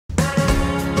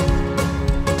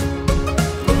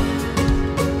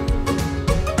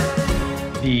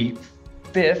The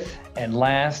fifth and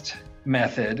last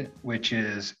method, which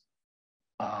is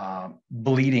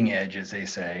bleeding edge, as they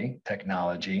say,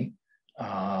 technology.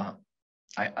 I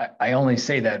only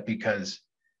say that because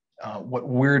what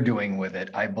we're doing with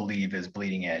it, I believe, is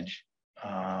bleeding edge.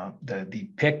 The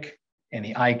PIC and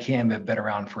the iCAM have been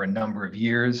around for a number of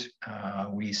years.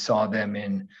 We saw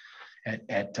them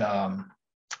at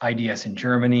IDS in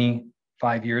Germany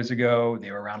 5 years ago. They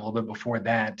were around a little bit before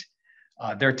that.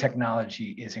 Their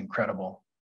technology is incredible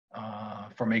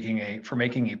for making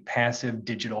a passive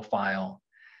digital file.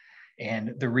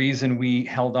 And the reason we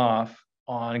held off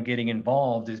on getting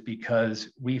involved is because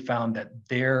we found that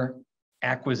their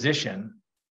acquisition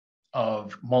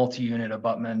of multi-unit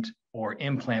abutment or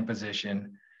implant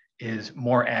position is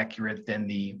more accurate than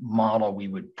the model we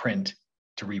would print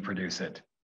to reproduce it.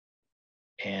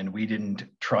 And we didn't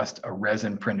trust a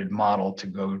resin printed model to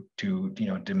go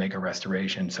to make a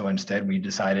restoration. So instead we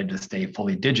decided to stay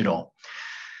fully digital,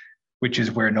 which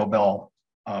is where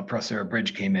NobelProcera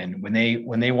Bridge came in. When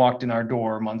they walked in our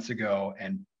door months ago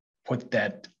and put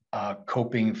that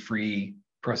coping-free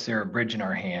Procera Bridge in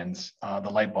our hands, the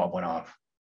light bulb went off.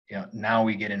 Now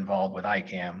we get involved with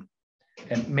iCAM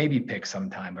and maybe PIC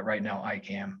sometime, but right now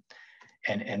iCAM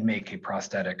and make a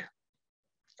prosthetic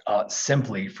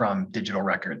simply from digital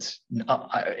records.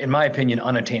 In my opinion,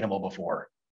 unattainable before,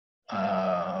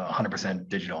 100%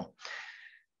 digital.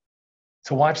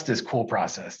 So watch this cool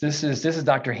process. This is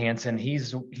Dr. Hansen.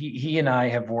 He and I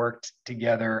have worked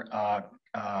together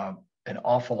an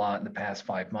awful lot in the past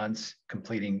 5 months,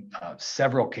 completing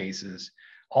several cases,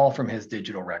 all from his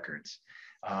digital records.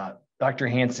 Dr.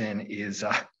 Hansen is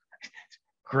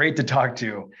great to talk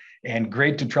to and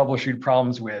great to troubleshoot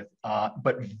problems with,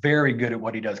 but very good at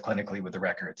what he does clinically with the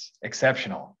records.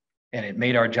 Exceptional. And it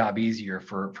made our job easier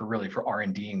for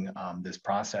R&Ding this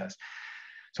process.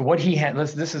 So what he had, I'm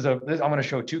going to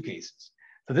show two cases.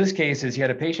 So this case is he had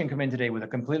a patient come in today with a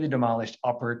completely demolished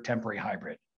upper temporary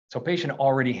hybrid. So patient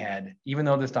already had, even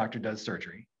though this doctor does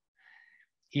surgery,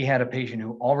 he had a patient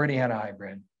who already had a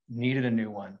hybrid, needed a new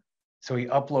one. So he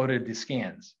uploaded the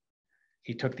scans.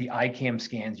 He took the iCam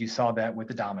scans. You saw that with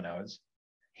the dominoes.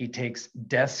 He takes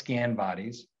DES scan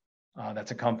bodies. That's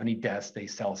a company, DES. They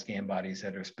sell scan bodies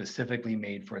that are specifically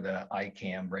made for the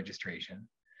iCam registration.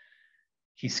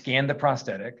 He scanned the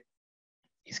prosthetic.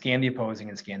 He scanned the opposing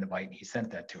and scanned the bite. And he sent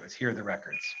that to us. Here are the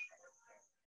records.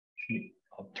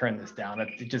 I'll turn this down.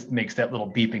 It just makes that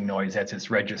little beeping noise as it's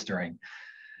registering.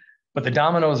 But the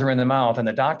dominoes are in the mouth, and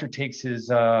the doctor takes his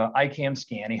iCam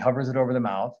scan. He hovers it over the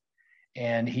mouth,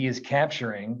 and he is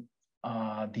capturing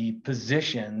the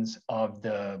positions of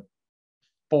the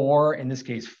in this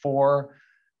case, four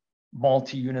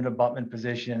multi-unit abutment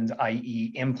positions,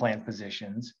 i.e. implant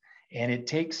positions. And it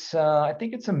takes, I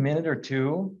think it's a minute or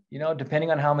two, depending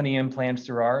on how many implants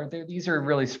there are. These are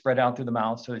really spread out through the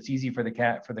mouth, so it's easy for the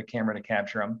camera to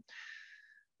capture them.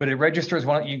 But it registers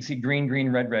one, you can see green, green,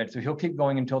 red, red. So he'll keep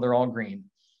going until they're all green.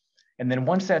 And then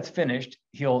once that's finished,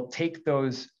 he'll take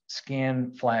those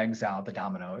scan flags out, the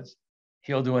dominoes.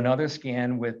 He'll do another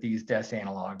scan with these DES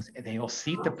analogs, and then he'll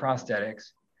seat the prosthetics,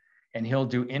 and he'll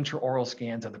do intraoral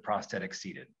scans of the prosthetics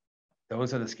seated.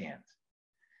 Those are the scans.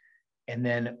 And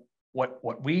then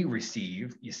what we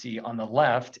receive, you see on the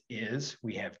left is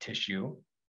we have tissue,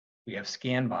 we have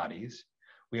scan bodies,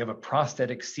 we have a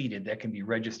prosthetic seated that can be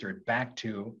registered back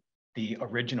to the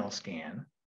original scan,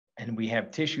 and we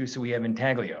have tissue, so we have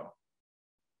intaglio.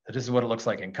 So this is what it looks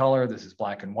like in color. This is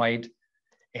black and white.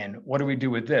 And what do we do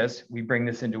with this? We bring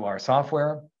this into our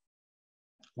software.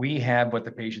 We have what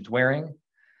the patient's wearing.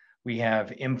 We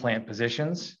have implant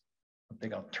positions. I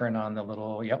think I'll turn on the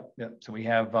little, yep. So we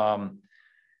have,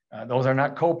 those are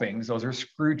not copings, those are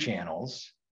screw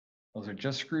channels. Those are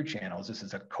just screw channels. This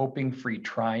is a coping-free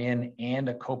try-in and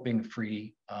a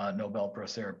coping-free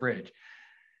NobelProcera Bridge.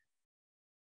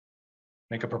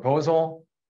 Make a proposal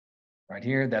right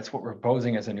here. That's what we're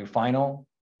proposing as a new final.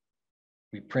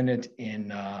 We print it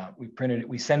in,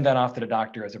 we send that off to the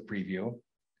doctor as a preview.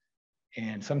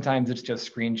 And sometimes it's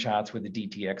just screenshots with the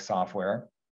DTX software,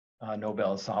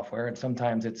 Nobel's software. And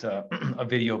sometimes it's a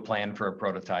video plan for a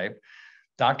prototype.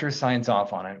 Doctor signs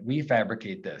off on it. We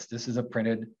fabricate this. This is a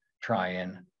printed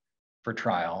try-in for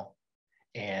trial.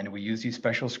 And we use these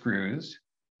special screws.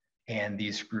 And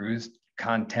these screws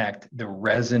contact the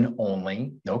resin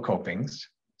only, no copings.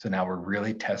 So now we're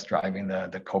really test driving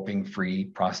the coping-free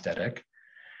prosthetic.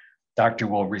 Doctor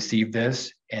will receive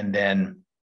this, and then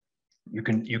you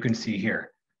can see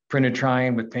here, printed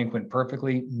try-in with pink went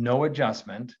perfectly, no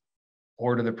adjustment,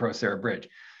 order the Procera Bridge.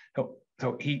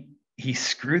 So he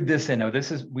screwed this in. Now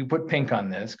we put pink on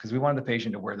this because we wanted the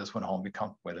patient to wear this one home, be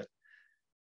comfortable with it.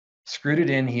 screwed it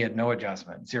in. He had no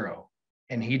adjustment, zero.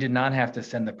 And he did not have to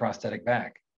send the prosthetic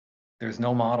back. There's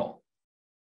no model.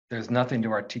 There's nothing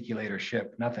to articulate or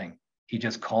ship, nothing. He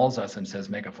just calls us and says,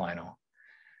 make a final.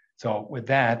 So with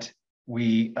that,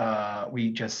 we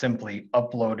just simply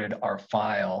uploaded our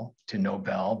file to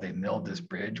Nobel. They milled this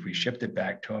bridge. We shipped it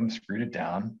back to him, screwed it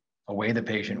down. Away the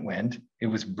patient went. It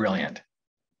was brilliant.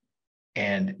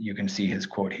 And you can see his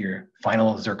quote here,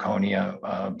 final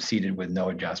zirconia seated with no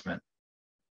adjustment.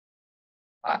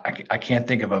 I can't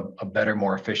think of a better,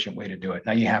 more efficient way to do it.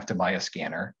 Now you have to buy a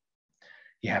scanner.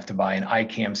 You have to buy an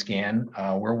iCAM scan.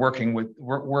 We're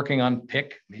working on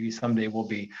PIC. Maybe someday we'll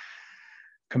be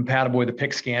compatible with the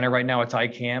PIC scanner. Right now it's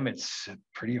iCAM. It's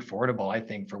pretty affordable, I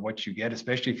think, for what you get,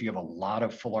 especially if you have a lot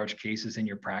of full arch cases in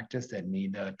your practice that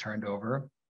need turned over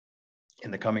in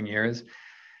the coming years.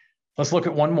 Let's look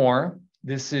at one more.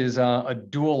 This is a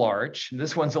dual arch.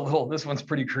 This one's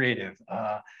pretty creative.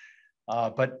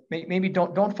 But maybe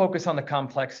don't focus on the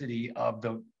complexity of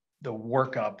the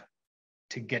workup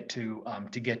to get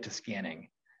to scanning.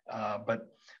 But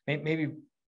maybe,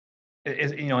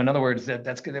 in other words,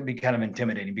 that's going to be kind of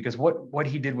intimidating, because what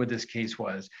he did with this case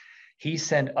was he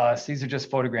sent us, these are just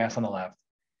photographs on the left.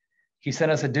 He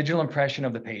sent us a digital impression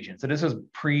of the patient. So this was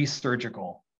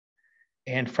pre-surgical.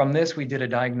 And from this, we did a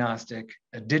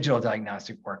digital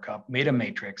diagnostic workup, made a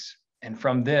matrix. And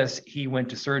from this, he went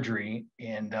to surgery,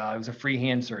 and it was a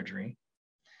freehand surgery,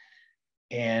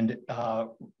 and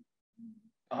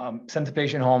sent the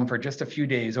patient home for just a few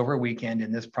days over a weekend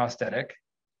in this prosthetic.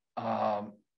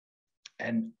 The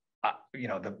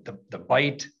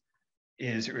bite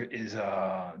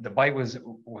the bite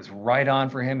was right on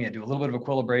for him. He had to do a little bit of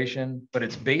equilibration, but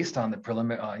it's based on the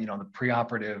the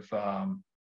preoperative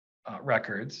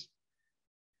records.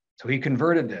 So he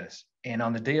converted this, and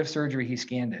on the day of surgery, he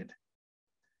scanned it.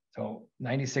 So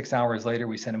 96 hours later,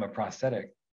 we sent him a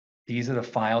prosthetic. These are the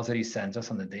files that he sends us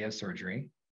on the day of surgery.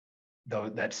 Though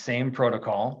that same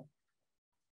protocol,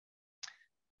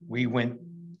 we went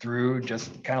through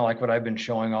just kind of like what I've been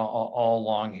showing all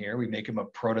along here. We make him a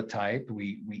prototype.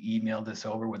 We emailed this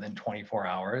over within 24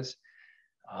 hours.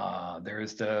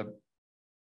 There's the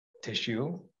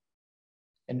tissue.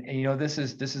 And this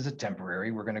is a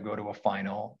temporary. We're going to go to a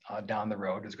final down the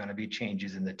road. There's going to be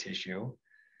changes in the tissue.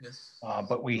 Yes.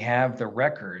 But we have the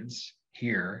records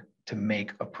here to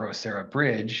make a Procera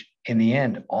bridge. In the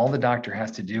end, all the doctor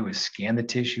has to do is scan the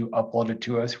tissue, upload it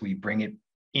to us. We bring it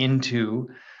into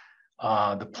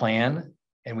the plan,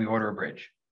 and we order a bridge.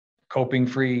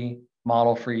 Coping-free,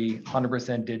 model-free,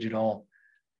 100% digital.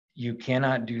 You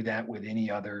cannot do that with any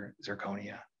other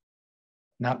zirconia.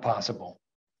 Not possible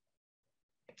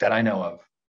that I know of.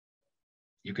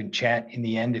 You can chat in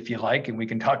the end if you like, and we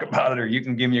can talk about it, or you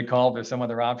can give me a call if there's some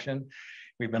other option.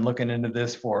 We've been looking into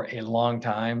this for a long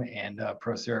time, and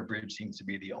Procera Bridge seems to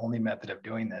be the only method of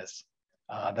doing this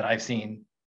that I've seen.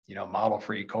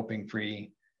 Model-free,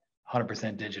 coping-free,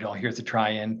 100% digital. Here's the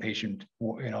try-in. Patient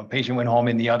went home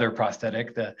in the other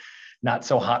prosthetic, the not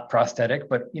so hot prosthetic,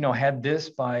 but had this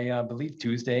by I believe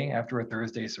Tuesday after a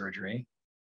Thursday surgery.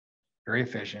 Very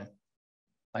efficient.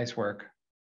 Nice work.